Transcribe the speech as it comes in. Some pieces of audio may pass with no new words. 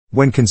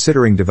When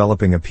considering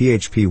developing a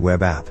PHP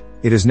web app,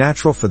 it is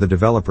natural for the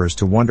developers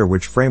to wonder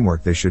which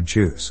framework they should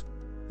choose.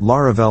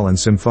 Laravel and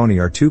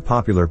Symfony are two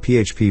popular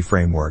PHP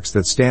frameworks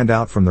that stand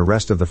out from the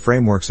rest of the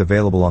frameworks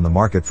available on the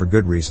market for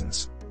good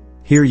reasons.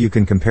 Here you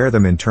can compare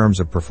them in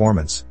terms of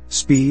performance,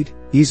 speed,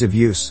 ease of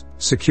use,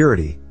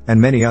 security, and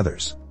many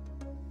others.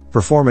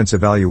 Performance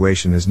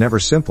evaluation is never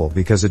simple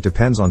because it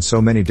depends on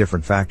so many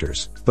different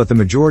factors, but the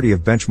majority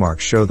of benchmarks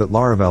show that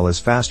Laravel is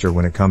faster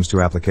when it comes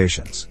to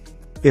applications.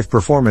 If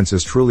performance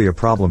is truly a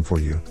problem for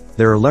you,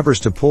 there are levers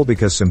to pull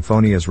because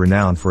Symfony is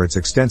renowned for its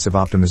extensive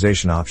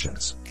optimization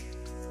options.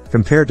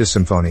 Compared to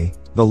Symfony,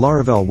 the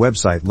Laravel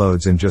website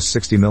loads in just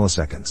 60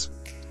 milliseconds.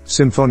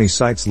 Symfony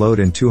sites load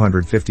in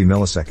 250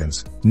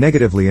 milliseconds,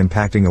 negatively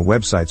impacting a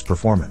website's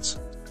performance.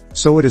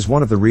 So it is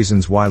one of the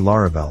reasons why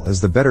Laravel is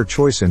the better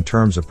choice in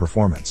terms of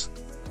performance.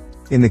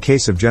 In the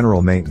case of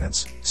general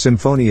maintenance,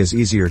 Symfony is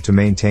easier to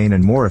maintain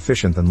and more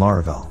efficient than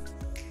Laravel.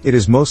 It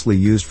is mostly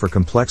used for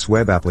complex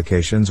web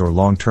applications or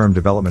long-term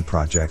development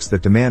projects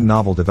that demand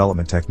novel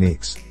development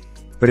techniques.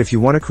 But if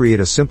you want to create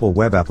a simple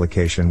web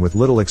application with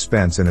little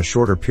expense in a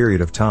shorter period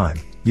of time,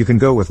 you can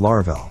go with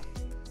Laravel.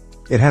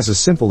 It has a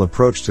simple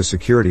approach to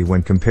security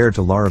when compared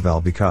to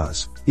Laravel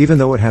because, even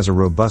though it has a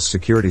robust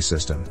security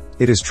system,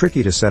 it is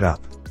tricky to set up.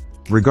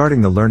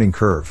 Regarding the learning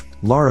curve,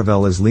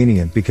 Laravel is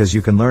lenient because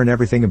you can learn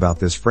everything about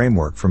this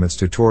framework from its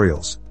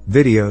tutorials,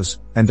 videos,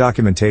 and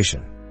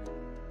documentation.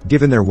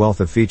 Given their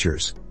wealth of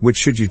features, which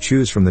should you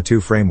choose from the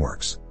two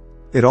frameworks?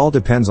 It all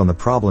depends on the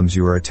problems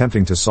you are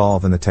attempting to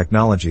solve and the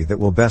technology that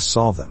will best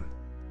solve them.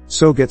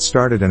 So get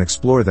started and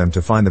explore them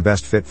to find the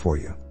best fit for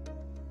you.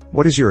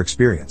 What is your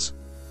experience?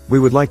 We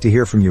would like to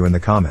hear from you in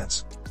the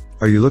comments.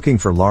 Are you looking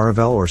for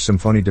Laravel or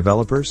Symfony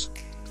developers?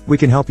 We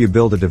can help you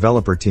build a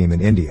developer team in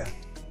India.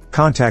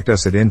 Contact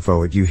us at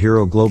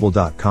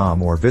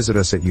info@uheroglobal.com or visit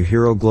us at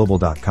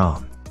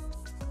uheroglobal.com.